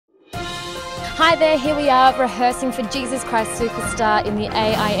Hi there, here we are rehearsing for Jesus Christ Superstar in the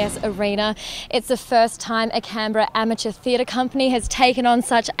AIS Arena. It's the first time a Canberra amateur theatre company has taken on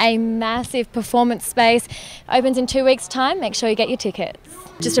such a massive performance space. Opens in 2 weeks' time, make sure you get your tickets.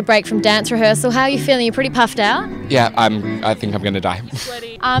 Just a break from dance rehearsal, how are you feeling? You're pretty puffed out? Yeah, I think I'm going to die.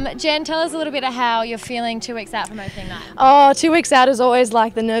 Jen, tell us a little bit of how you're feeling 2 weeks out from opening night. Oh, 2 weeks out is always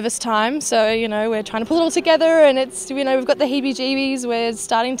like the nervous time. So, we're trying to pull it all together and it's, we've got the heebie-jeebies. We're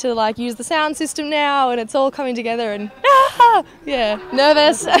starting to use the sound system now and it's all coming together and yeah,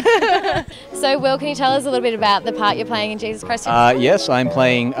 nervous. So, Will, can you tell us a little bit about the part you're playing in Jesus Christ? Yes, I'm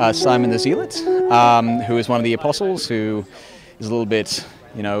playing Simon the Zealot, who is one of the apostles who is a little bit,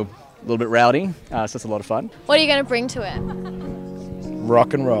 rowdy, so it's a lot of fun. What are you going to bring to it?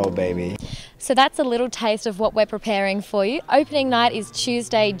 Rock and roll, baby. So that's a little taste of what we're preparing for you. Opening night is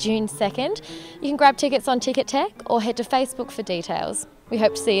Tuesday, June 2nd. You can grab tickets on Ticketek or head to Facebook for details. We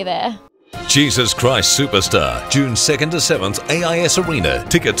hope to see you there. Jesus Christ Superstar, June 2nd to 7th, AIS Arena.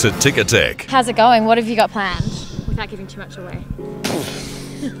 Tickets at Ticketek. How's it going? What have you got planned? Without giving too much away.